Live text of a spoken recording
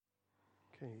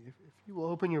Okay, if you will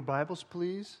open your Bibles,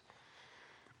 please,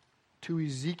 to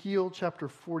Ezekiel chapter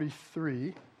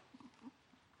 43,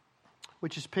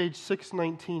 which is page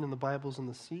 619 in the Bibles in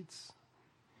the seats.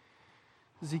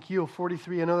 Ezekiel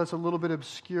 43, I know that's a little bit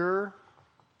obscure.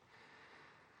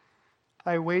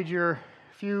 I wager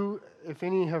if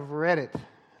any have read it,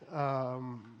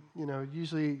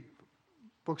 usually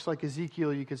books like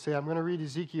Ezekiel, you could say, I'm going to read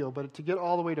Ezekiel, but to get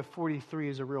all the way to 43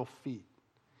 is a real feat.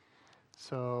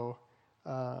 So,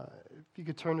 if you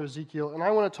could turn to Ezekiel. And I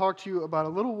want to talk to you about a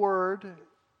little word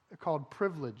called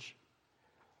privilege.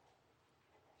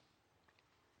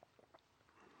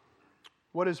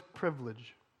 What is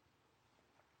privilege?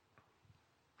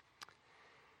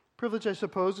 Privilege, I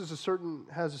suppose,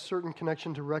 has a certain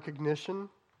connection to recognition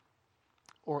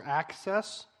or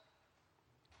access.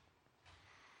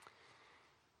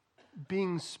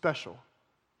 Being special.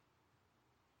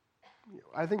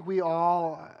 I think we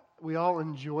all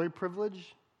enjoy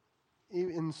privilege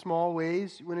in small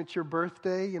ways. When it's your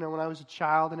birthday, when I was a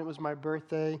child and it was my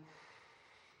birthday,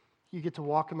 you get to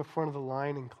walk in the front of the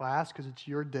line in class because it's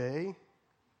your day.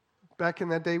 Back in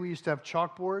that day, we used to have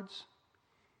chalkboards,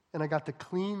 and I got to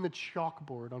clean the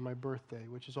chalkboard on my birthday,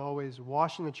 which is always,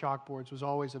 washing the chalkboards was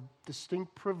always a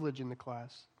distinct privilege in the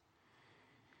class.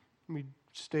 And we'd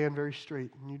stand very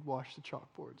straight, and you'd wash the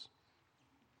chalkboards.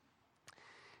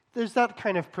 There's that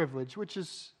kind of privilege, which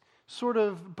is sort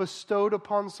of bestowed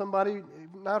upon somebody,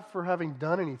 not for having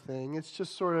done anything. It's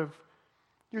just sort of,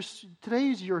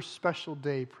 today's your special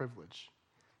day privilege.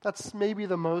 That's maybe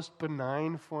the most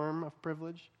benign form of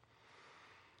privilege.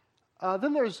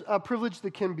 Then there's a privilege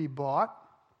that can be bought.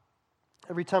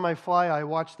 Every time I fly, I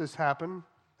watch this happen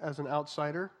as an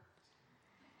outsider.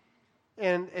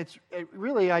 And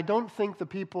really, I don't think the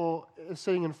people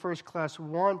sitting in first class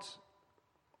want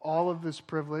all of this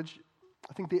privilege.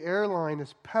 I think the airline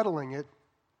is peddling it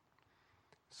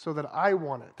so that I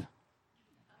want it.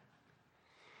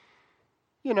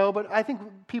 But I think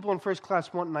people in first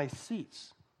class want nice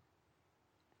seats.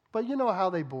 But you know how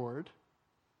they board.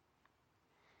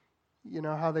 You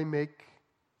know how they make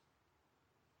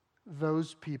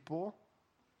those people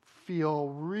feel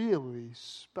really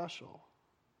special.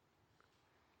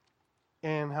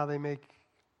 And how they make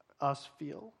us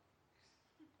feel.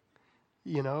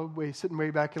 We're sitting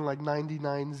way back in like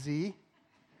 99Z.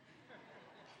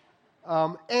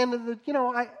 I've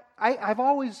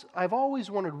always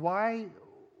wondered why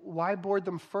board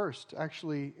them first.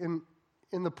 Actually, in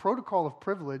the protocol of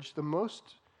privilege, the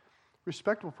most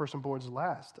respectable person boards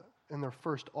last, and they're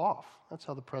first off. That's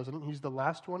how the president, he's the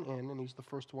last one in, and he's the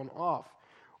first one off.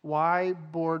 Why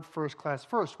board first class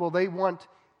first? Well, they want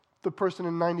the person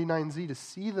in 99Z to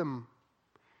see them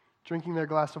drinking their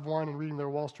glass of wine and reading their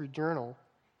Wall Street Journal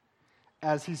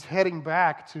as he's heading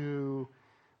back to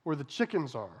where the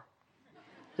chickens are.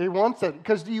 He wants that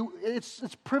because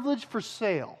it's privilege for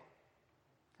sale,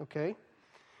 okay?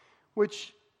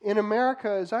 Which in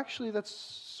America is actually, that's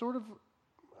sort of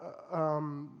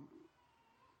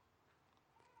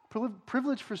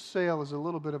privilege for sale is a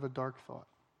little bit of a dark thought.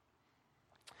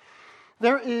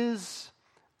 There is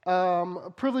a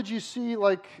privilege you see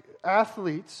like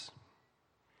athletes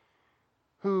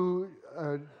who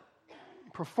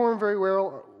perform very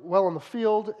well on the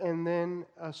field and then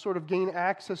sort of gain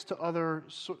access to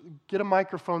get a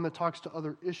microphone that talks to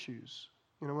other issues.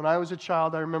 When I was a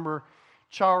child, I remember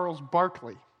Charles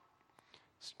Barkley,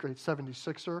 great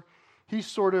 76er. He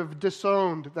sort of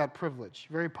disowned that privilege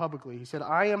very publicly. He said,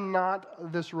 I am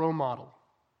not this role model.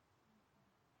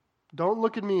 Don't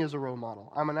look at me as a role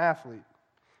model. I'm an athlete.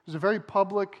 It was a very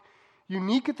public,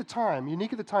 unique at the time.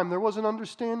 There was an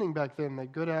understanding back then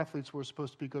that good athletes were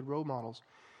supposed to be good role models.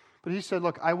 But he said,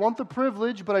 look, I want the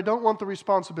privilege, but I don't want the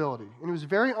responsibility. And he was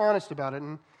very honest about it.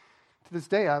 And to this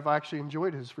day, I've actually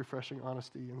enjoyed his refreshing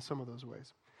honesty in some of those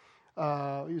ways.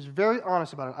 He was very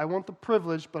honest about it. I want the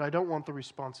privilege, but I don't want the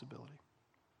responsibility.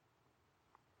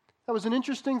 That was an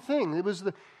interesting thing.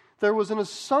 There was an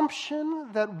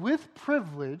assumption that with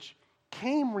privilege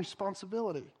came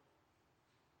responsibility.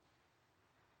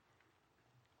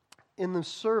 In the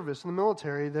service, in the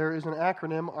military, there is an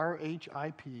acronym,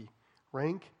 RHIP.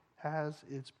 Rank has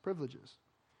its privileges.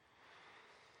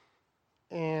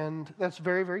 And that's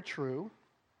very, very true.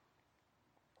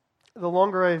 The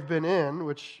longer I've been in,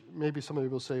 which maybe somebody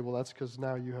will say, well, that's because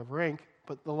now you have rank,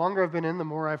 but the longer I've been in, the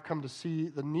more I've come to see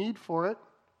the need for it.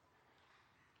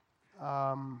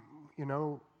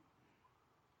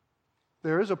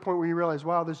 There is a point where you realize,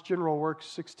 wow, this general works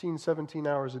 16, 17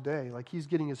 hours a day. Like he's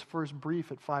getting his first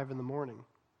brief at 5 a.m.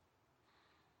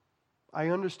 I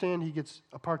understand he gets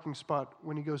a parking spot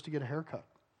when he goes to get a haircut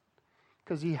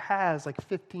because he has like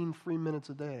 15 free minutes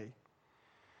a day.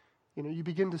 You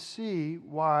begin to see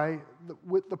why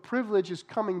the privilege is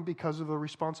coming because of the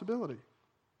responsibility.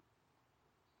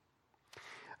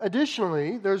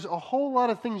 Additionally, there's a whole lot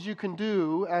of things you can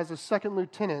do as a second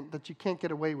lieutenant that you can't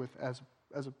get away with as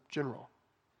a general.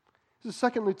 As a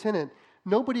second lieutenant,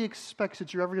 nobody expects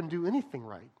that you're ever going to do anything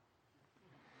right.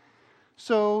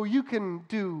 So you can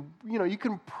you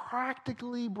can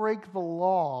practically break the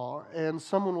law, and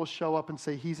someone will show up and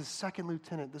say, he's a second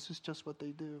lieutenant, this is just what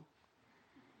they do.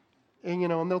 And,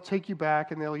 and they'll take you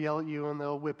back, and they'll yell at you, and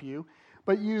they'll whip you.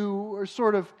 But you are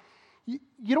sort of, you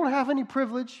don't have any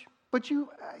privilege, but you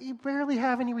barely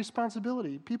have any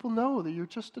responsibility. People know that you're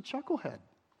just a chucklehead.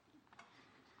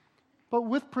 But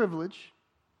with privilege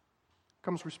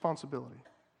comes responsibility.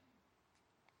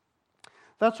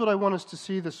 That's what I want us to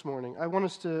see this morning.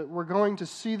 We're going to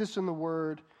see this in the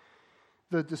Word,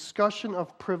 the discussion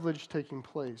of privilege taking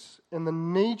place, and the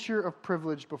nature of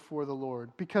privilege before the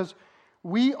Lord. Because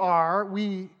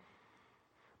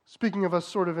speaking of us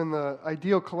sort of in the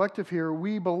ideal collective here,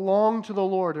 we belong to the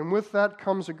Lord, and with that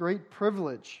comes a great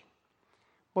privilege.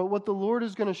 But what the Lord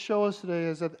is going to show us today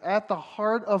is that at the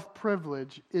heart of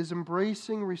privilege is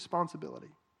embracing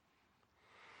responsibility.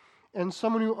 And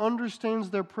someone who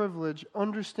understands their privilege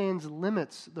understands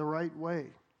limits the right way.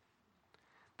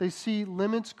 They see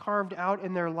limits carved out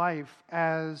in their life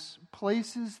as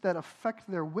places that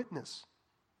affect their witness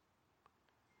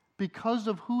because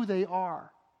of who they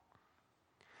are.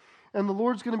 And the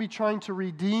Lord's going to be trying to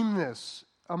redeem this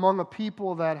among a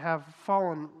people that have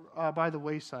fallen by the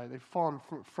wayside. They've fallen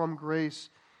from grace,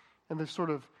 and they've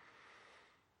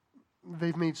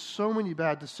made so many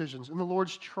bad decisions. And the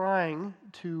Lord's trying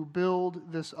to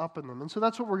build this up in them. And so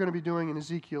that's what we're going to be doing in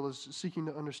Ezekiel, is seeking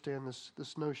to understand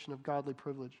this notion of godly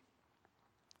privilege.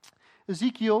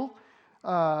 Ezekiel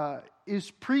is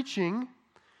preaching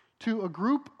to a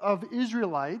group of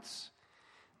Israelites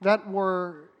that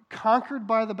were conquered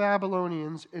by the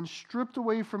Babylonians and stripped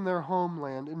away from their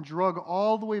homeland and drug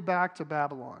all the way back to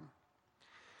Babylon.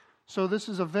 So this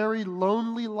is a very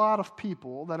lonely lot of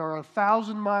people that are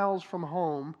 1,000 miles from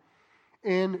home,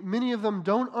 and many of them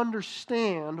don't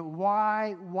understand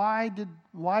why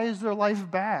is their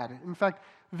life bad. In fact,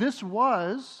 this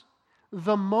was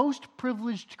the most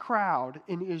privileged crowd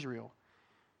in Israel.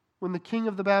 When the king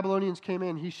of the Babylonians came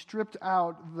in, he stripped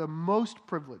out the most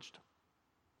privileged,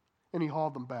 and he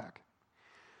hauled them back.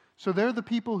 So they're the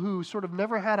people who sort of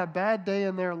never had a bad day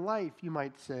in their life, you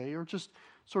might say, or just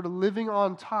sort of living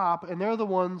on top, and they're the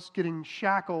ones getting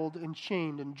shackled and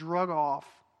chained and drug off.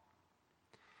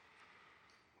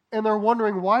 And they're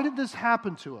wondering, why did this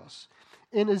happen to us?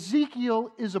 And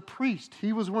Ezekiel is a priest.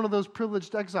 He was one of those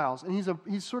privileged exiles, and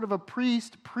he's sort of a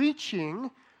priest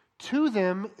preaching to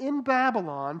them in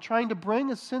Babylon, trying to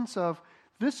bring a sense of,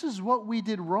 this is what we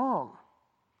did wrong.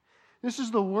 This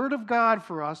is the Word of God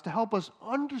for us to help us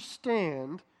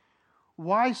understand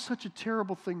why such a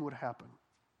terrible thing would happen.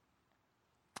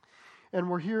 And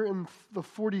we're here in the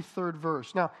 43rd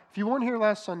verse. Now, if you weren't here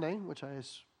last Sunday, which I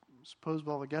suppose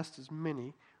we'll have a guest as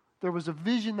many, there was a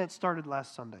vision that started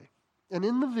last Sunday. And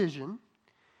in the vision,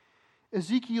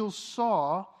 Ezekiel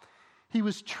saw, he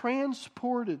was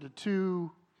transported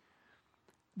to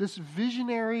this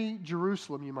visionary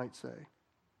Jerusalem, you might say.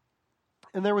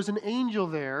 And there was an angel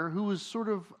there who was sort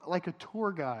of like a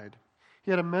tour guide.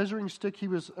 He had a measuring stick. He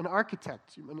was an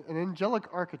architect, an angelic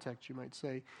architect, you might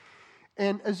say.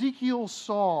 And Ezekiel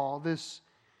saw this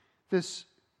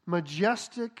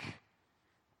majestic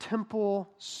temple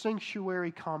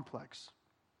sanctuary complex.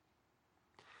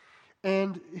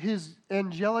 And his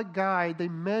angelic guide, they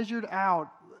measured out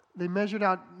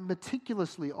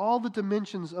meticulously all the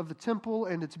dimensions of the temple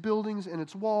and its buildings and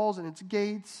its walls and its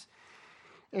gates.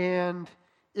 And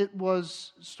it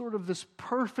was sort of this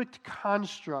perfect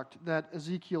construct that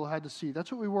Ezekiel had to see.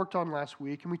 That's what we worked on last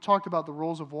week. And we talked about the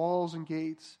rows of walls and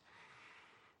gates.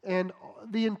 And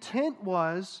the intent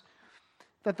was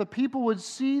that the people would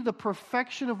see the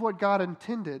perfection of what God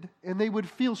intended, and they would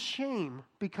feel shame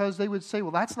because they would say,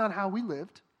 well, that's not how we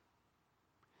lived.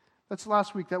 That's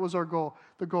last week. That was our goal.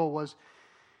 The goal was,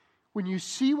 when you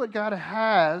see what God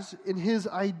has in His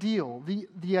ideal,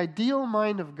 the ideal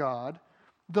mind of God,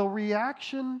 the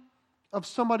reaction of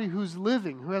somebody who's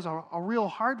living, who has a real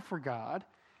heart for God,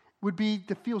 would be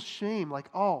to feel shame,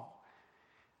 like, oh,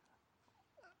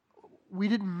 we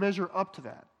didn't measure up to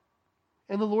that.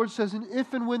 And the Lord says, and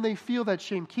if and when they feel that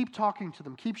shame, keep talking to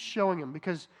them, keep showing them,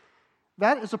 because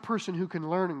that is a person who can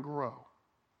learn and grow.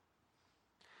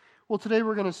 Well, today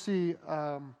we're going to see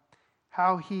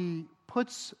how He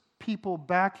puts people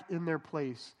back in their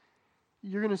place.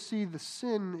 You're going to see the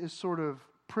sin is sort of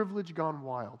privilege gone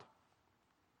wild.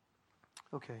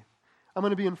 Okay, I'm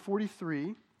going to be in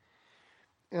 43,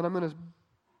 and I'm going to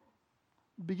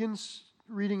begin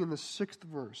reading in the 6th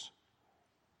verse.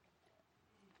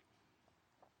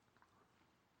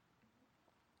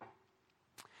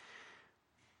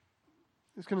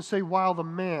 It's going to say, while the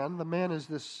man is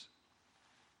this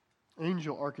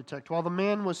angel architect, while the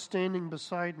man was standing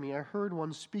beside me, I heard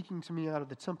one speaking to me out of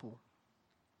the temple,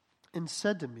 and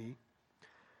said to me,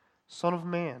 Son of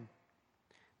man,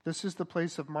 this is the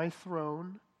place of my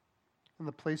throne, and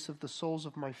the place of the soles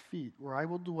of my feet, where I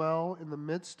will dwell in the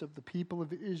midst of the people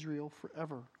of Israel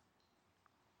forever.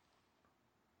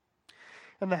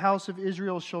 And the house of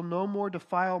Israel shall no more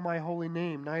defile my holy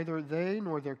name, neither they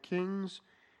nor their kings,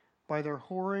 by their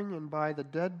whoring and by the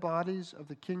dead bodies of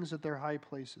the kings at their high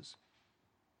places.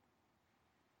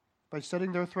 By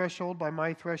setting their threshold by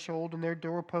my threshold, and their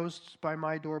doorposts by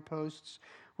my doorposts,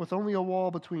 with only a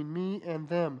wall between me and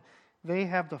them, they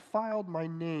have defiled my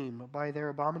name by their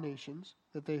abominations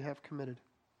that they have committed.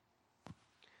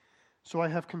 So I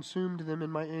have consumed them in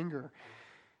my anger.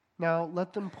 Now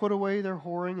let them put away their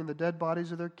whoring and the dead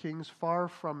bodies of their kings far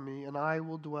from me, and I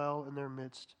will dwell in their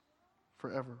midst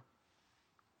forever.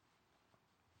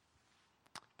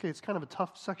 Okay, it's kind of a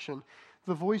tough section.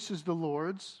 The voice is the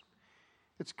Lord's.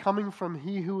 It's coming from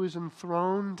He who is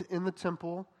enthroned in the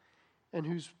temple and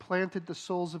who's planted the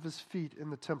soles of His feet in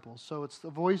the temple. So it's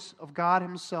the voice of God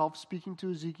Himself speaking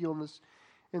to Ezekiel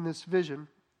in this vision.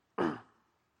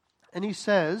 And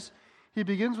He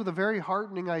begins with a very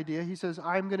heartening idea. He says,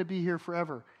 I'm going to be here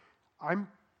forever. I'm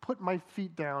put my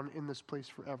feet down in this place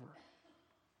forever.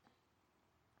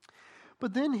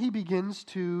 But then He begins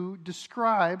to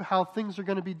describe how things are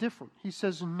going to be different. He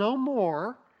says, no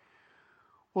more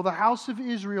will the house of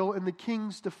Israel and the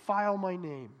kings defile my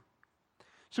name.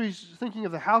 So He's thinking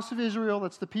of the house of Israel,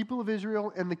 that's the people of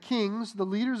Israel, and the kings, the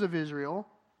leaders of Israel,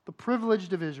 the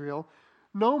privileged of Israel.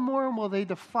 No more will they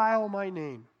defile my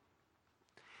name.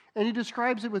 And He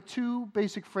describes it with two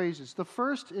basic phrases. The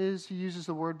first is He uses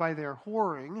the word by their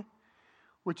whoring,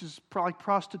 which is like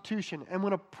prostitution. And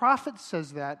when a prophet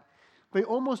says that, they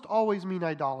almost always mean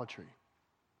idolatry.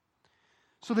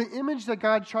 So the image that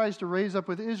God tries to raise up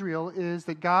with Israel is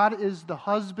that God is the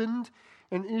husband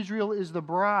and Israel is the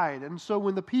bride. And so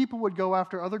when the people would go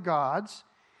after other gods,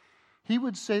 He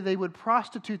would say they would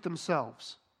prostitute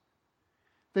themselves.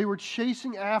 They were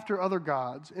chasing after other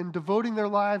gods and devoting their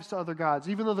lives to other gods,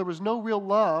 even though there was no real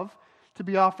love to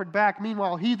be offered back.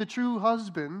 Meanwhile, He, the true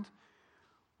husband,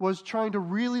 was trying to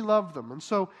really love them. And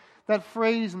so that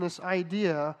phrase and this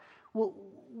idea,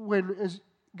 when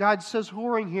God says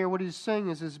whoring here, what He's saying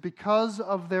is because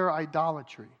of their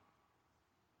idolatry.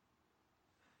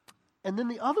 And then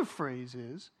the other phrase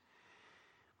is,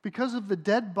 because of the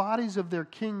dead bodies of their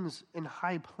kings in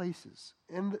high places.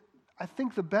 And I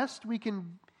think the best we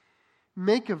can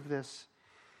make of this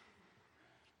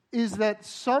is that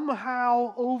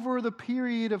somehow over the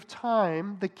period of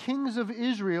time, the kings of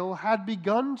Israel had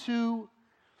begun to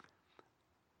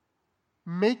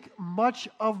make much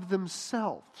of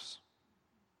themselves.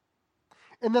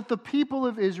 And that the people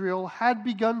of Israel had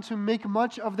begun to make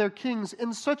much of their kings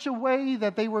in such a way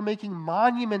that they were making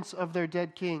monuments of their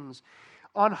dead kings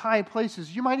on high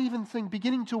places. You might even think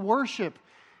beginning to worship.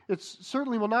 It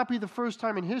certainly will not be the first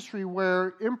time in history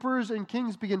where emperors and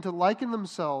kings begin to liken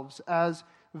themselves as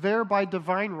there by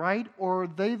divine right or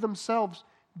they themselves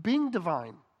being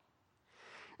divine.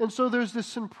 And so there's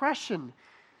this impression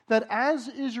that as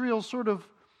Israel sort of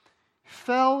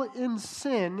fell in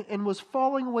sin and was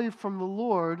falling away from the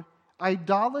Lord,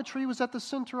 idolatry was at the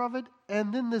center of it,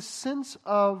 and then this sense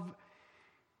of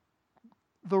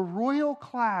the royal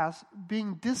class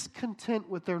being discontent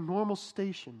with their normal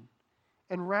station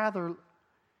and rather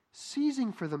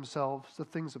seizing for themselves the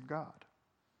things of God,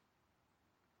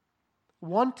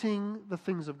 wanting the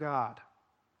things of God.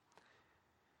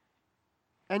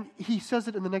 And He says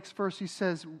it in the next verse. He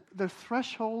says, their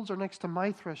thresholds are next to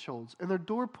my thresholds, and their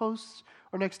doorposts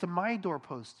are next to my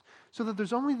doorposts, so that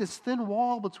there's only this thin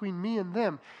wall between me and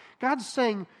them. God's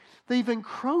saying, they've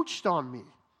encroached on me.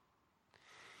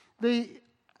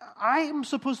 I am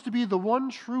supposed to be the one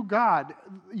true God,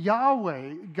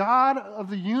 Yahweh, God of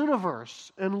the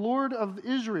universe and Lord of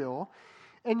Israel,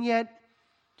 and yet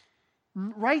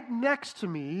right next to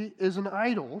me is an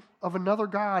idol of another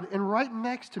god, and right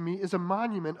next to me is a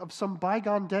monument of some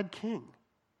bygone dead king.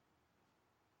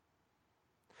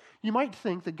 You might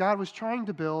think that God was trying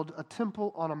to build a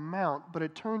temple on a mount, but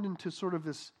it turned into sort of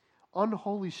this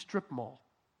unholy strip mall,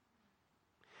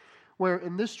 where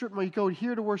in this strip mall you go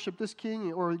here to worship this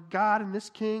king, or God and this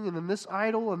king, and then this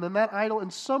idol, and then that idol,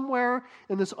 and somewhere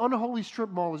in this unholy strip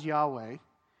mall is Yahweh.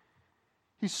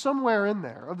 He's somewhere in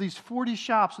there. Of these 40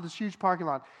 shops with this huge parking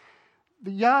lot,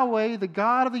 the Yahweh, the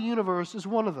God of the universe, is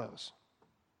one of those.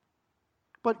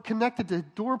 But connected to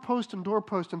doorpost and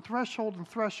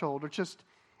threshold, or just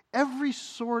every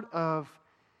sort of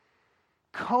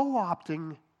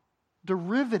co-opting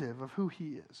derivative of who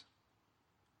he is.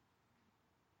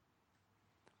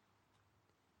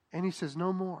 And he says,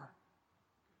 no more.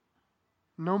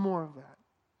 No more of that.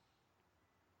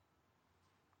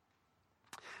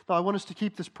 Now, I want us to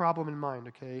keep this problem in mind,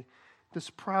 okay? This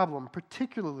problem,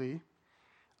 particularly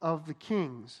of the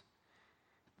kings.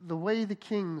 The way the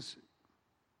kings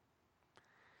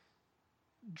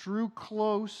drew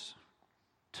close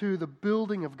to the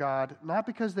building of God, not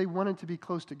because they wanted to be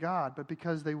close to God, but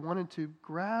because they wanted to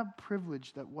grab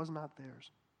privilege that was not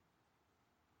theirs.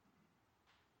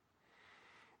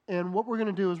 And what we're going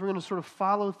to do is we're going to sort of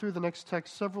follow through the next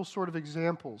text several sort of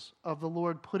examples of the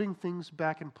Lord putting things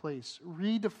back in place,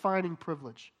 redefining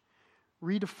privilege,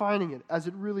 redefining it as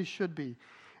it really should be.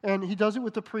 And he does it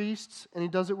with the priests, and he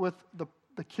does it with the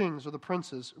kings or the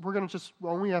princes. We're going to we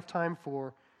only have time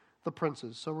for the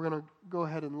princes, so we're going to go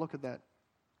ahead and look at that.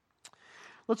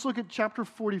 Let's look at chapter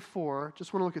 44.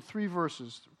 Just want to look at 3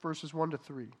 verses 1 to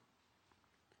 3.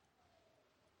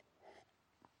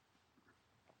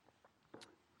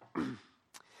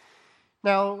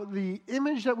 Now, the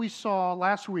image that we saw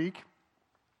last week,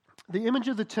 the image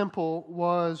of the temple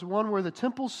was one where the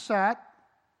temple sat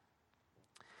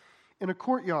in a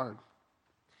courtyard.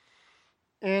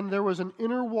 And there was an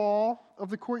inner wall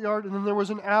of the courtyard, and then there was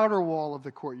an outer wall of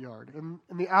the courtyard. And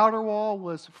the outer wall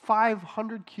was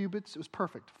 500 cubits. It was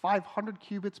perfect. 500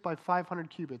 cubits by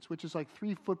 500 cubits, which is like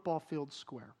 3 football fields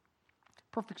square.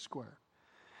 Perfect square.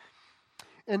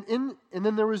 And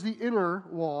then there was the inner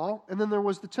wall, and then there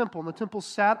was the temple. And the temple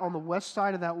sat on the west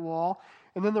side of that wall,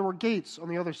 and then there were gates on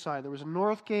the other side. There was a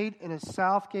north gate and a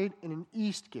south gate and an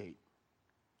east gate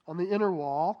on the inner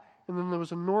wall. And then there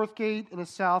was a north gate and a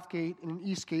south gate and an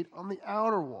east gate on the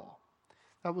outer wall.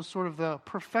 That was sort of the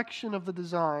perfection of the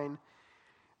design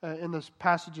in those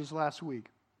passages last week.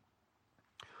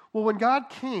 Well, when God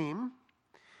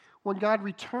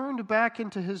returned back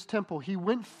into his temple, he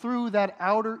went through that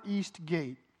outer east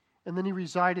gate, and then he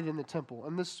resided in the temple.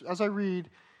 And this, as I read,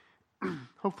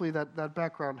 hopefully that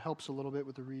background helps a little bit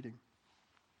with the reading.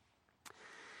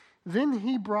 Then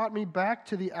he brought me back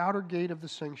to the outer gate of the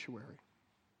sanctuary,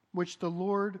 which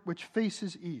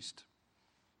faces east,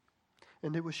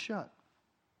 and it was shut.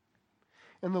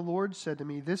 And the Lord said to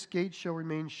me, "This gate shall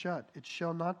remain shut, it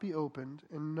shall not be opened,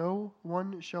 and no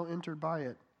one shall enter by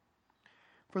it.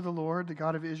 For the Lord, the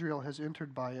God of Israel, has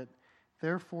entered by it,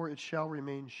 therefore it shall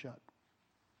remain shut.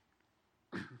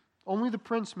 Only the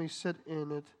prince may sit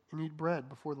in it and eat bread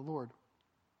before the Lord.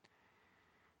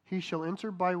 He shall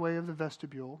enter by way of the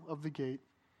vestibule of the gate,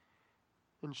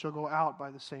 and shall go out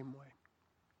by the same way."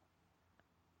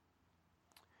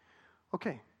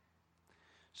 Okay,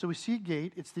 so we see a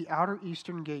gate. It's the outer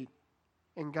eastern gate.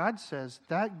 And God says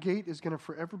that gate is going to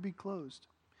forever be closed.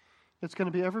 It's going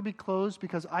to ever be closed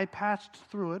because I passed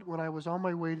through it when I was on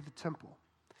my way to the temple.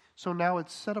 So now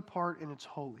it's set apart and it's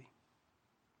holy.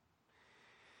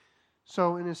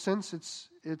 So in a sense,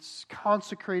 it's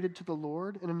consecrated to the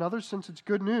Lord. In another sense, it's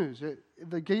good news.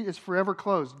 The gate is forever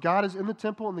closed. God is in the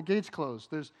temple and the gate's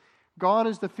closed. Gone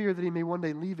is the fear that he may one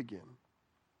day leave again.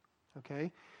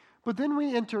 Okay? But then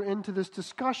we enter into this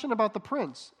discussion about the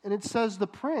prince. And it says the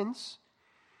prince,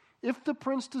 if the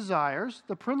prince desires,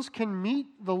 the prince can meet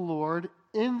the Lord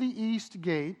in the east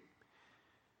gate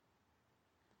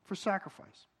for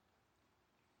sacrifice.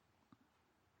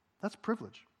 That's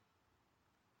privilege.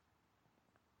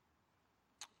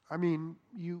 I mean,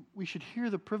 we should hear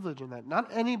the privilege in that. Not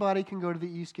anybody can go to the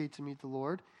east gate to meet the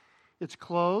Lord. It's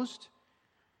closed.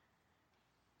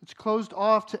 It's closed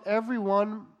off to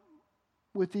everyone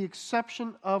with the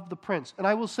exception of the prince. And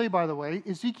I will say, by the way,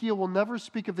 Ezekiel will never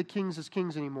speak of the kings as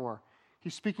kings anymore.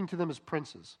 He's speaking to them as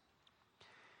princes.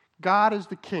 God is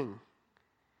the king.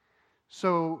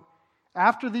 So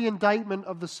after the indictment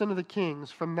of the sin of the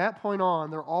kings, from that point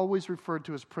on, they're always referred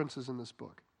to as princes in this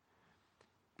book.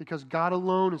 Because God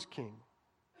alone is king.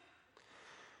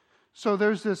 So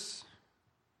there's this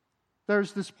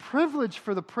privilege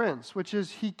for the prince, which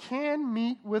is he can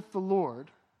meet with the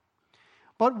Lord,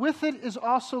 but with it is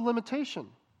also limitation,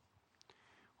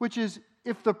 which is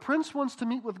if the prince wants to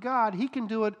meet with God, he can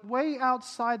do it way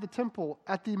outside the temple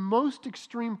at the most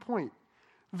extreme point.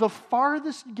 The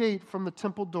farthest gate from the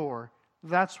temple door,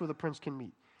 that's where the prince can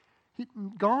meet.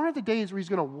 Gone are the days where he's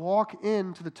going to walk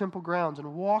into the temple grounds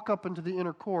and walk up into the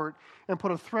inner court and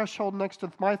put a threshold next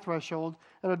to my threshold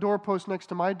and a doorpost next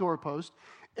to my doorpost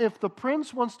If the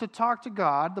prince wants to talk to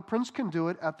God, the prince can do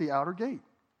it at the outer gate.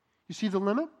 You see the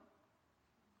limit?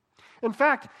 In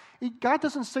fact, God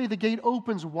doesn't say the gate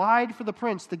opens wide for the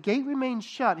prince. The gate remains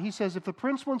shut. He says if the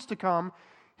prince wants to come,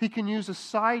 he can use a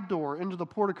side door into the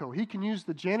portico. He can use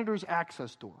the janitor's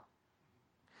access door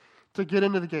to get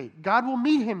into the gate. God will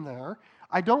meet him there.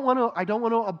 I don't want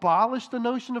to abolish the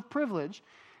notion of privilege.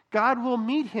 God will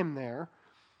meet him there,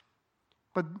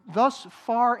 but thus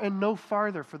far and no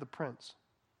farther for the prince.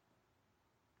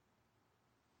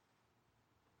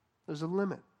 There's a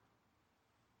limit.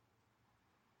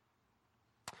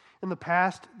 In the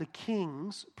past, the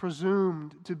kings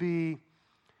presumed to be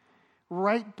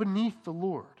right beneath the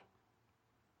Lord.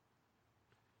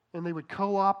 And they would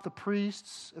co-opt the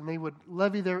priests, and they would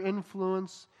levy their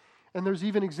influence. And there's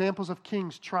even examples of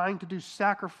kings trying to do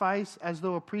sacrifice as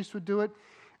though a priest would do it.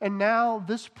 And now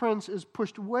this prince is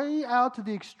pushed way out to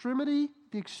the extremity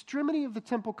of the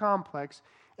temple complex.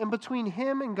 And between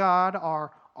him and God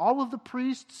are all of the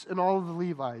priests and all of the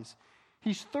Levites.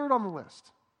 He's third on the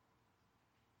list.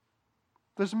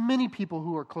 There's many people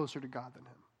who are closer to God than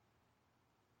him.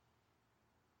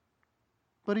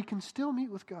 But he can still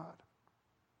meet with God.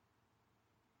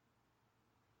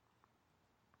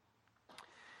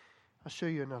 I'll show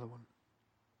you another one.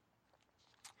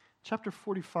 Chapter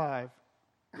 45,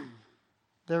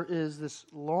 there is this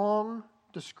long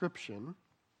description.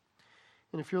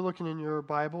 And if you're looking in your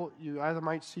Bible, you either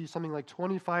might see something like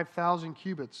 25,000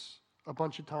 cubits a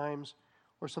bunch of times,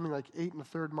 or something like 8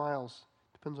 1/3 miles.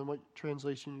 Depends on what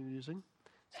translation you're using.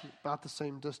 It's about the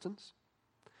same distance.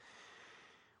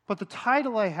 But the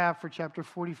title I have for chapter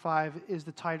 45 is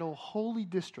the title Holy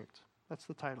District. That's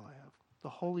the title I have, the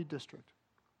Holy District.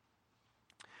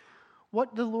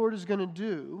 What the Lord is going to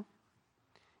do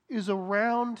is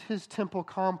around his temple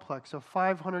complex of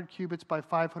 500 cubits by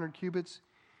 500 cubits,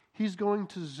 he's going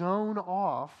to zone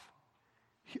off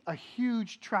a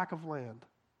huge tract of land.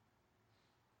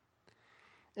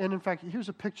 And in fact, here's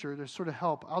a picture. There's sort of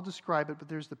help. I'll describe it, but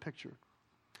there's the picture.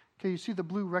 Okay, you see the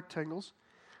blue rectangles?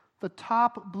 The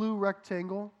top blue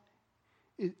rectangle,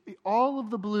 all of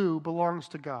the blue belongs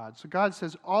to God. So God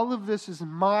says, all of this is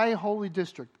my holy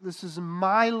district. This is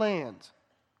my land.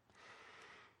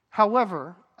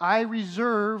 However, I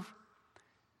reserve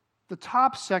the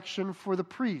top section for the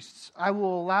priests. I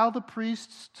will allow the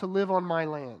priests to live on my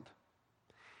land.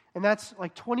 And that's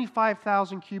like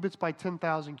 25,000 cubits by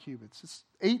 10,000 cubits. It's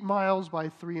 8 miles by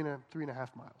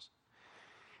 3.5 miles.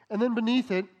 And then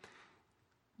beneath it,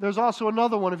 there's also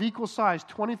another one of equal size,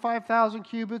 25,000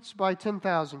 cubits by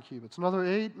 10,000 cubits. Another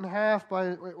 8.5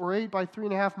 by 8 by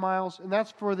 3.5 miles. And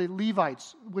that's for the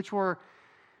Levites, which were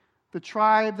the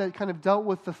tribe that kind of dealt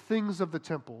with the things of the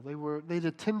temple. They'd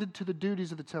attended to the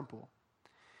duties of the temple.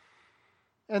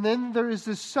 And then there is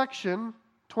this section,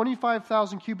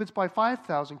 25,000 cubits by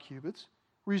 5,000 cubits,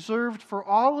 reserved for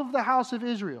all of the house of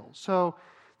Israel. So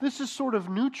this is sort of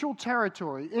neutral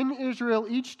territory. In Israel,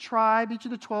 each tribe, each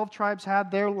of the 12 tribes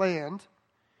had their land.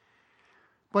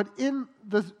 But in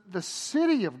the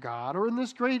city of God, or in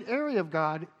this great area of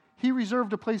God, he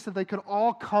reserved a place that they could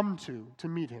all come to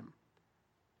meet him.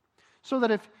 So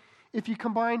that if you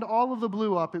combined all of the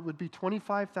blue up, it would be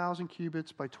 25,000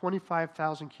 cubits by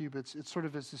 25,000 cubits. It sort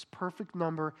of is this perfect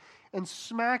number. And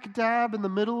smack dab in the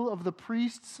middle of the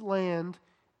priest's land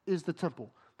is the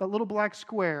temple. That little black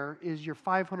square is your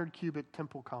 500-cubit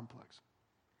temple complex.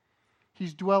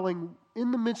 He's dwelling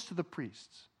in the midst of the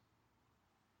priests.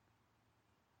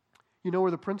 You know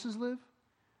where the princes live?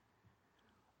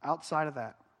 Outside of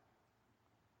that.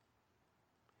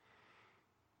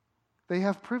 They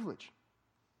have privilege.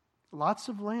 Lots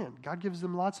of land. God gives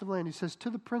them lots of land. He says to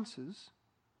the princes,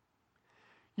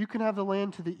 you can have the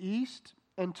land to the east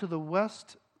and to the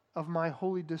west of my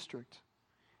holy district.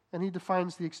 And he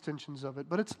defines the extensions of it.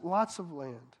 But it's lots of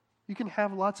land. You can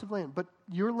have lots of land. But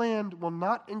your land will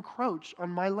not encroach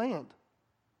on my land.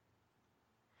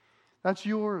 That's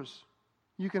yours.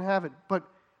 You can have it. But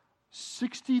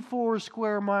 64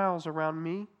 square miles around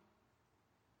me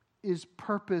is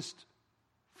purposed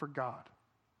for God.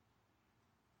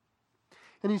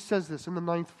 And he says this in the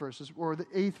 9th verse, or the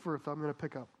 8th verse I'm going to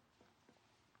pick up.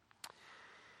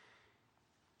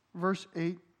 Verse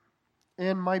 8,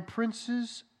 and my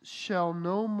princes shall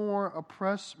no more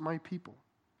oppress my people,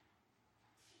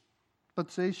 but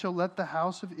they shall let the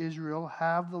house of Israel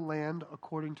have the land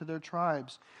according to their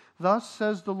tribes. Thus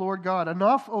says the Lord God,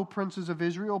 enough, O princes of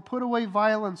Israel, put away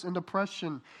violence and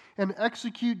oppression, and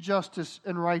execute justice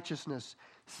and righteousness.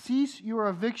 Cease your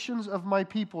evictions of my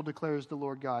people, declares the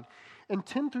Lord God. And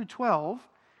 10 through 12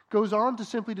 goes on to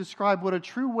simply describe what a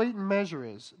true weight and measure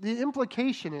is. The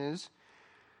implication is,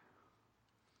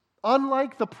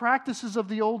 Unlike the practices of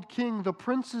the old king, the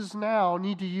princes now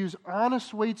need to use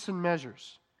honest weights and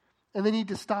measures, and they need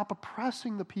to stop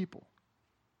oppressing the people.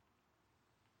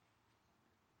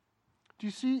 Do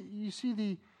you see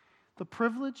the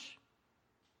privilege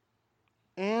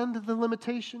and the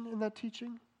limitation in that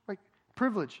teaching? Like,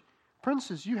 privilege.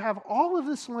 Princes, you have all of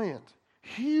this land,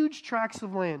 huge tracts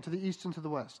of land to the east and to the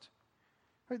west.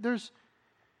 Right?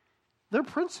 They're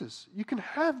princes. You can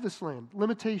have this land.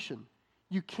 Limitation.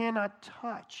 You cannot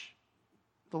touch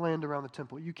the land around the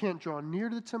temple. You can't draw near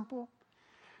to the temple.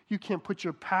 You can't put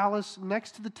your palace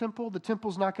next to the temple. The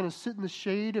temple's not going to sit in the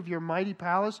shade of your mighty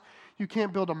palace. You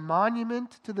can't build a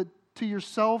monument to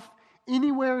yourself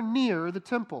anywhere near the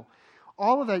temple.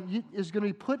 All of that is going to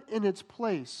be put in its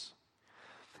place.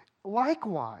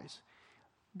 Likewise,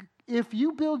 if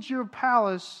you build your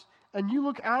palace and you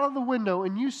look out of the window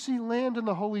and you see land in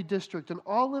the holy district and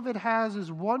all of it has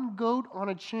is one goat on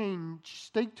a chain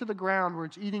staked to the ground where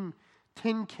it's eating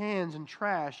tin cans and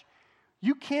trash,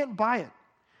 you can't buy it.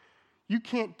 You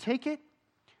can't take it.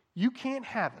 You can't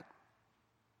have it.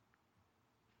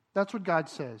 That's what God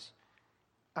says.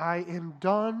 I am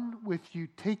done with you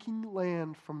taking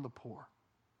land from the poor.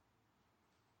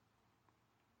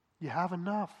 You have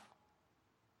enough.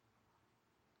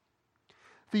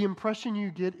 The impression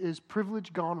you get is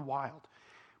privilege gone wild.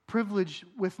 Privilege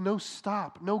with no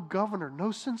stop, no governor,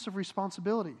 no sense of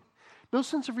responsibility. No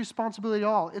sense of responsibility at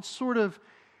all. It's sort of,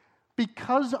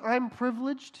 because I'm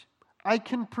privileged, I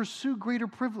can pursue greater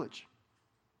privilege.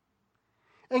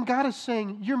 And God is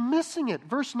saying, you're missing it.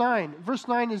 Verse 9. Verse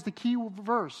 9 is the key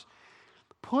verse.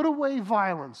 Put away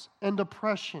violence and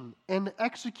oppression and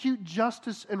execute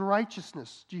justice and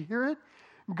righteousness. Do you hear it?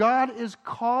 God is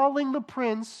calling the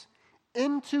prince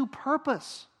into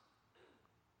purpose.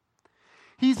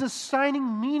 He's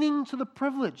assigning meaning to the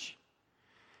privilege.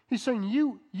 He's saying,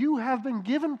 you have been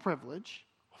given privilege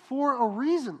for a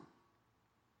reason.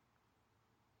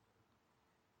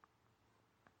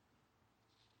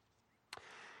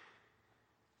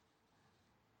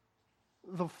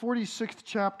 The 46th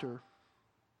chapter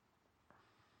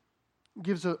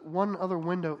gives one other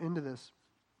window into this.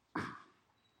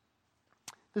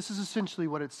 This is essentially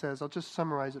what it says. I'll just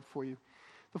summarize it for you.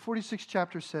 The 46th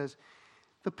chapter says,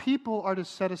 the people are to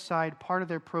set aside part of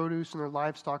their produce and their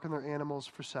livestock and their animals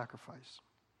for sacrifice,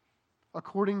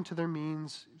 according to their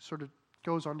means. Sort of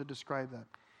goes on to describe that.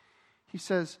 He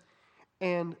says,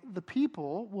 and the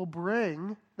people will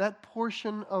bring that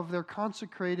portion of their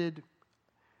consecrated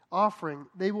offering.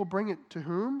 They will bring it to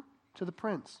whom? To the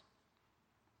prince.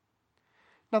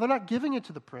 Now, they're not giving it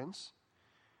to the prince.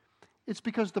 It's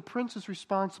because the prince is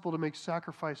responsible to make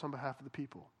sacrifice on behalf of the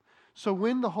people. So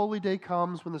when the holy day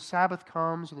comes, when the Sabbath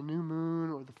comes, or the new moon,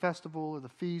 or the festival, or the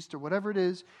feast, or whatever it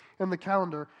is in the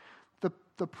calendar,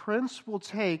 the prince will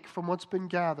take from what's been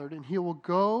gathered, and he will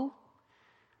go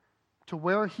to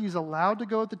where he's allowed to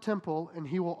go at the temple, and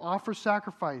he will offer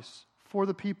sacrifice for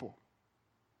the people.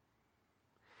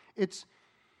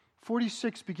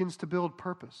 46 begins to build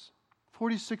purpose.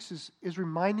 46 is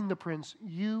reminding the prince,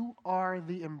 you are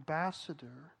the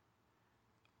ambassador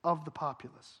of the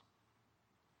populace.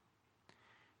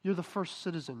 You're the first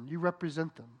citizen. You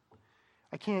represent them.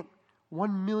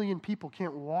 1 million people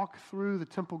can't walk through the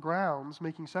temple grounds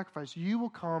making sacrifice. You will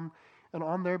come, and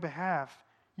on their behalf,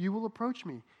 you will approach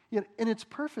me. And it's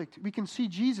perfect. We can see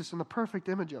Jesus in the perfect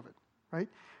image of it, right?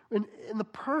 In the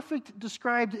perfect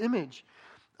described image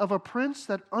of a prince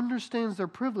that understands their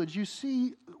privilege, you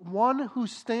see one who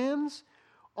stands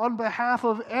on behalf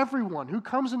of everyone, who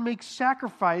comes and makes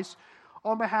sacrifice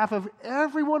on behalf of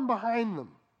everyone behind them.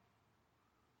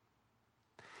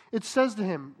 It says to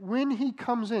him, when he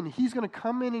comes in, he's going to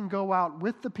come in and go out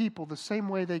with the people the same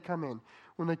way they come in.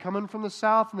 When they come in from the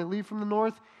south and they leave from the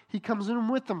north, he comes in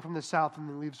with them from the south and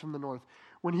then leaves from the north.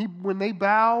 When they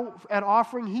bow at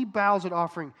offering, he bows at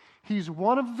offering. He's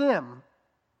one of them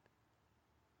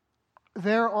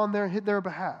there on their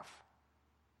behalf.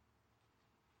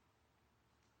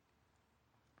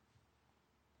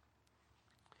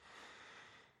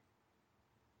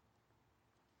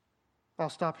 I'll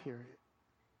stop here.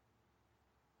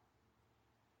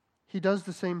 He does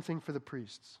the same thing for the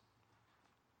priests.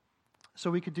 So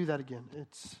we could do that again.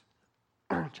 It's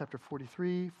chapter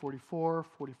 43, 44,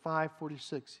 45,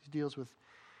 46. He deals with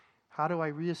how do I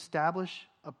reestablish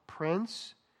a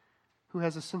prince who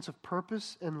has a sense of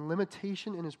purpose and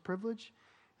limitation in his privilege?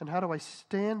 And how do I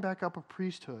stand back up a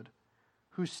priesthood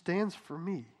who stands for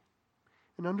me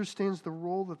and understands the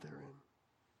role that they're in?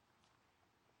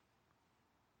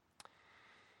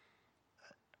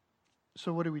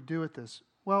 So what do we do with this?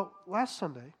 Well, last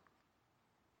Sunday,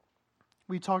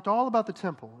 we talked all about the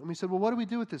temple. And we said, well, what do we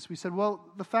do with this? We said, well,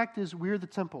 the fact is we're the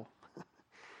temple.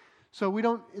 So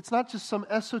it's not just some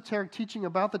esoteric teaching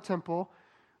about the temple.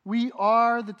 We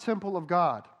are the temple of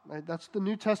God. Right? That's the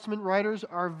New Testament writers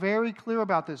are very clear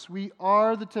about this. We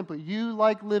are the temple. You,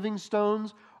 like living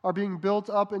stones, are being built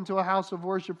up into a house of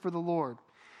worship for the Lord.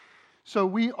 So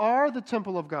we are the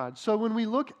temple of God. So when we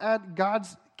look at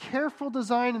God's careful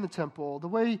design in the temple, the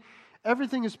way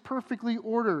everything is perfectly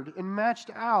ordered and matched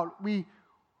out, we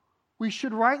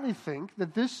should rightly think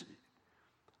that this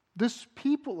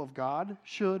people of God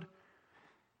should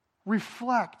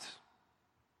reflect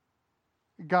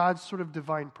God's sort of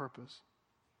divine purpose.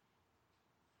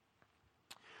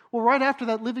 Well, right after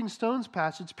that living stones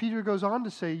passage, Peter goes on to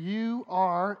say, you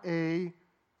are a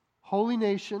holy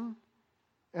nation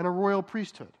and a royal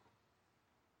priesthood.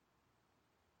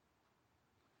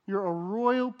 You're a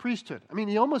royal priesthood. I mean,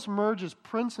 he almost merges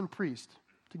prince and priest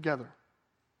together.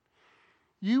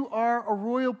 You are a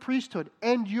royal priesthood,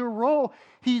 and your role,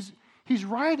 he's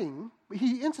writing,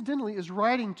 he incidentally is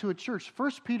writing to a church.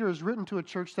 1 Peter is written to a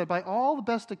church that by all the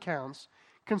best accounts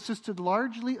consisted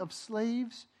largely of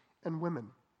slaves and women.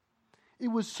 It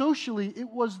was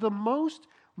the most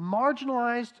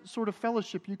marginalized sort of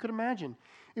fellowship you could imagine.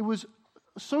 It was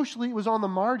on the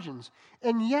margins.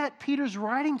 And yet, Peter's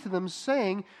writing to them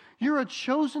saying, you're a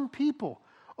chosen people,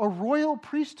 a royal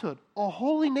priesthood, a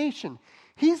holy nation.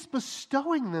 He's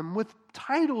bestowing them with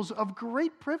titles of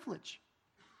great privilege.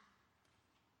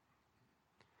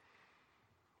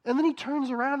 And then he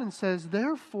turns around and says,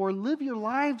 therefore, live your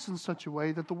lives in such a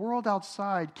way that the world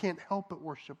outside can't help but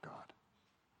worship God.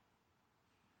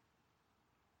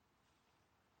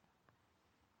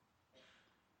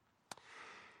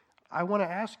 I want to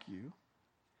ask you,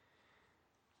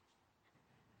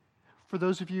 for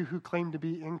those of you who claim to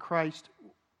be in Christ,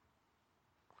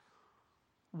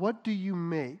 what do you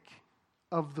make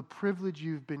of the privilege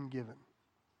you've been given?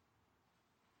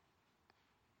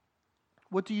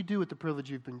 What do you do with the privilege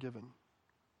you've been given?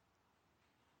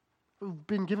 We've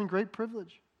been given great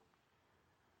privilege.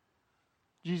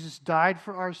 Jesus died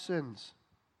for our sins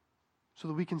so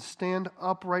that we can stand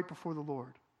upright before the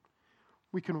Lord.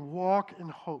 We can walk in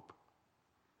hope.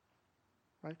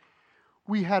 Right?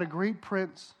 We had a great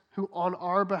prince who on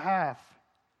our behalf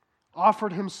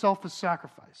offered himself as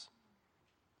sacrifice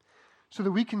so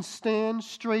that we can stand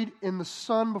straight in the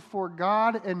sun before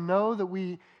God and know that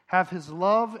we have his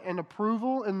love and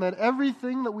approval, and that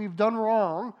everything that we've done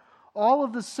wrong, all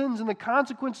of the sins and the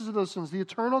consequences of those sins, the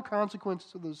eternal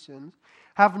consequences of those sins,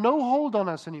 have no hold on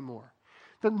us anymore.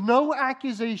 That no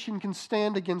accusation can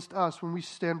stand against us when we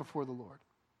stand before the Lord.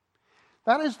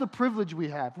 That is the privilege we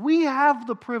have. We have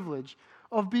the privilege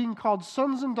of being called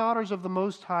sons and daughters of the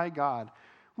Most High God.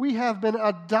 We have been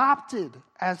adopted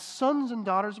as sons and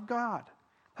daughters of God.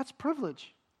 That's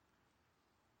privilege.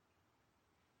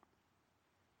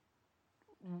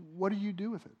 What do you do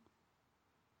with it?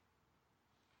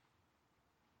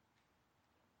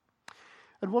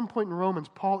 At one point in Romans,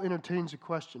 Paul entertains a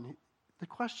question. The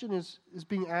question is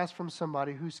being asked from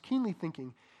somebody who's keenly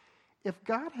thinking, if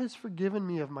God has forgiven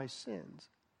me of my sins,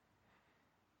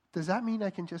 does that mean I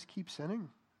can just keep sinning?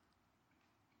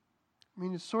 I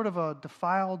mean, it's sort of a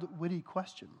defiled, witty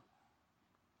question.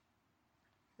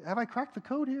 Have I cracked the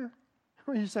code here?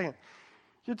 What are you saying?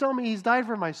 You're telling me he's died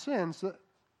for my sins.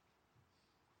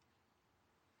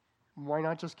 Why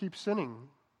not just keep sinning?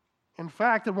 In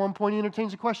fact, at one point he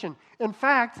entertains a question. In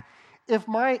fact,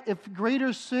 if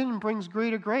greater sin brings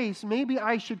greater grace, maybe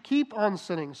I should keep on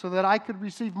sinning so that I could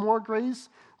receive more grace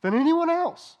than anyone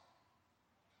else.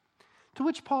 To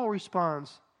which Paul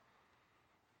responds,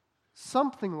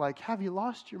 something like, have you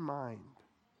lost your mind?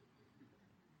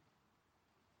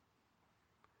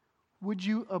 Would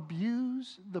you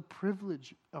abuse the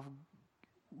privilege of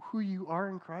who you are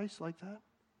in Christ like that?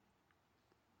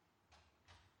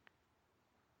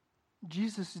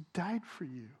 Jesus died for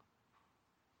you.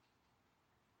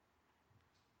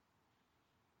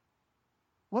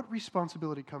 What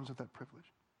responsibility comes with that privilege?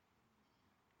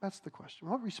 That's the question.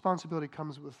 What responsibility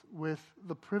comes with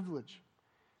the privilege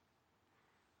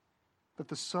that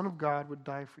the Son of God would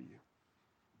die for you?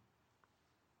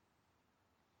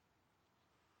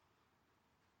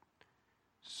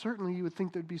 Certainly you would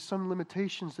think there'd be some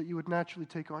limitations that you would naturally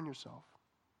take on yourself.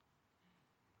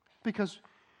 Because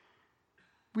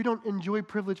we don't enjoy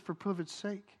privilege for privilege's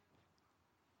sake.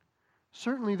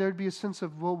 Certainly there'd be a sense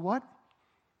of, well, what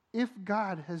if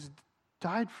God has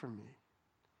died for me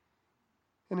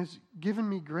and has given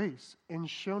me grace and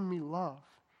shown me love,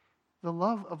 the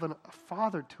love of a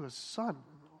father to a son,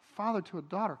 a father to a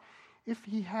daughter, if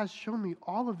he has shown me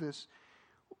all of this,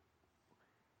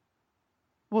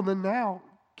 well then now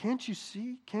Can't you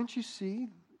see? Can't you see?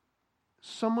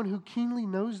 Someone who keenly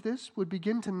knows this would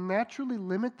begin to naturally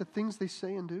limit the things they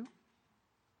say and do.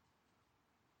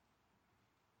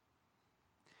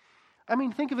 I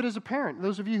mean, think of it as a parent.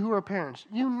 Those of you who are parents,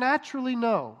 you naturally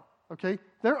know, okay?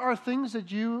 There are things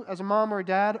that you, as a mom or a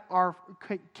dad,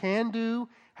 can do,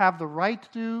 have the right to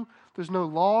do. There's no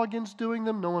law against doing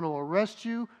them. No one will arrest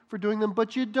you for doing them,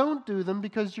 but you don't do them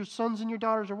because your sons and your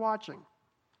daughters are watching.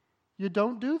 You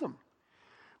don't do them.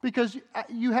 Because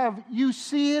you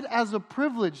see it as a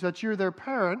privilege that you're their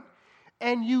parent,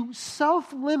 and you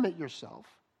self-limit yourself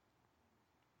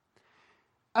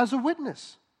as a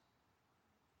witness.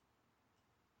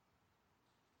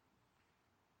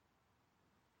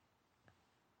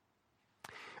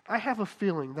 I have a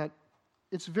feeling that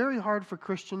it's very hard for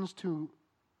Christians to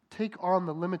take on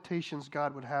the limitations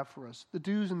God would have for us, the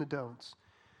do's and the don'ts,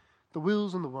 the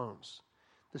wills and the won'ts,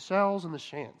 the shalls and the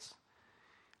shan'ts.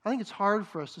 I think it's hard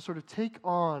for us to sort of take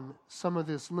on some of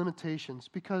these limitations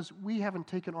because we haven't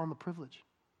taken on the privilege.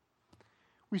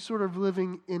 We sort of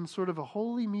living in sort of a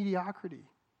holy mediocrity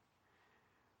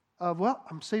of, well,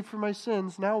 I'm saved from my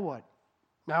sins, now what?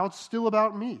 Now it's still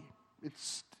about me. It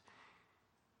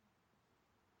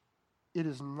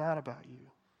is not about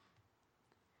you.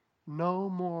 No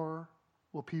more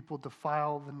will people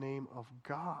defile the name of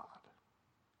God.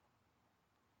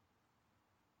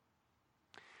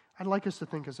 I'd like us to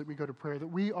think as we go to prayer that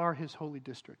we are His holy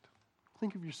district.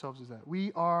 Think of yourselves as that.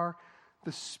 We are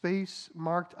the space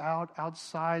marked out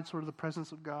outside sort of the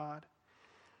presence of God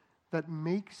that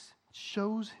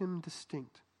shows Him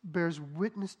distinct, bears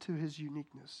witness to His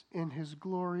uniqueness in His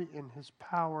glory and His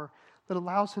power, that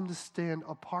allows Him to stand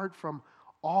apart from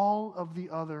all of the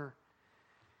other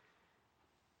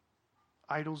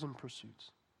idols and pursuits.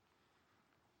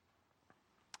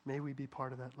 May we be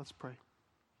part of that. Let's pray.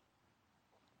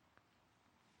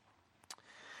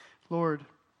 Lord,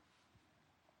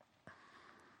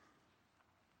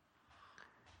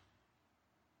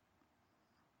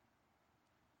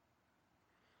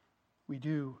 we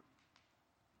do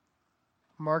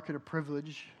mark it a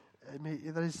privilege.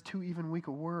 That is too even weak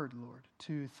a word, Lord,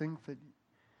 to think that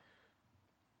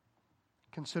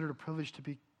considered a privilege to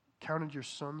be counted your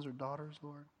sons or daughters,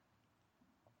 Lord.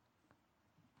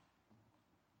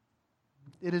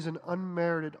 It is an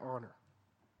unmerited honor.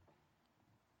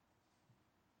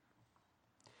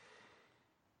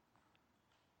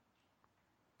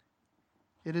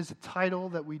 It is a title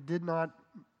that we did not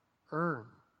earn.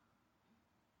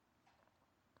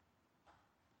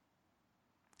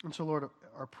 And so, Lord,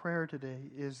 our prayer today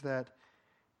is that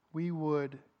we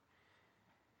would,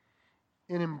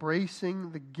 in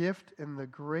embracing the gift and the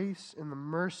grace and the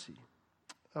mercy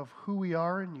of who we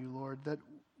are in you, Lord, that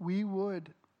we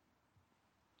would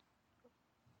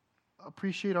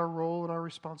appreciate our role and our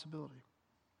responsibility,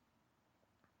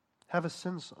 have a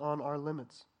sense on our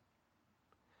limits,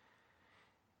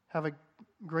 have a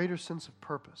greater sense of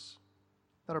purpose,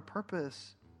 that our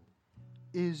purpose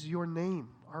is your name.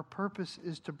 Our purpose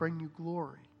is to bring you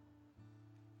glory.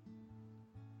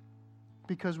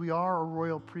 Because we are a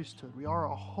royal priesthood. We are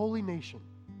a holy nation.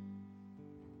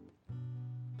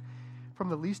 From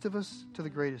the least of us to the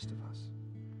greatest of us.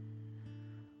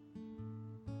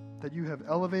 That you have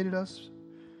elevated us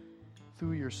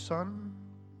through your Son.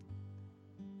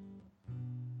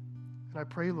 And I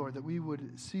pray, Lord, that we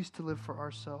would cease to live for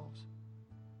ourselves.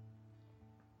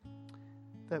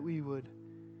 That we would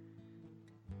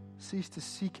cease to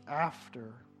seek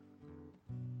after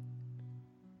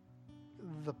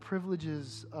the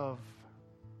privileges of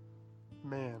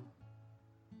man.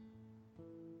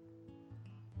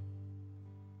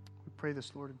 We pray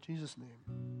this, Lord, in Jesus'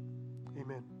 name.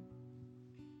 Amen.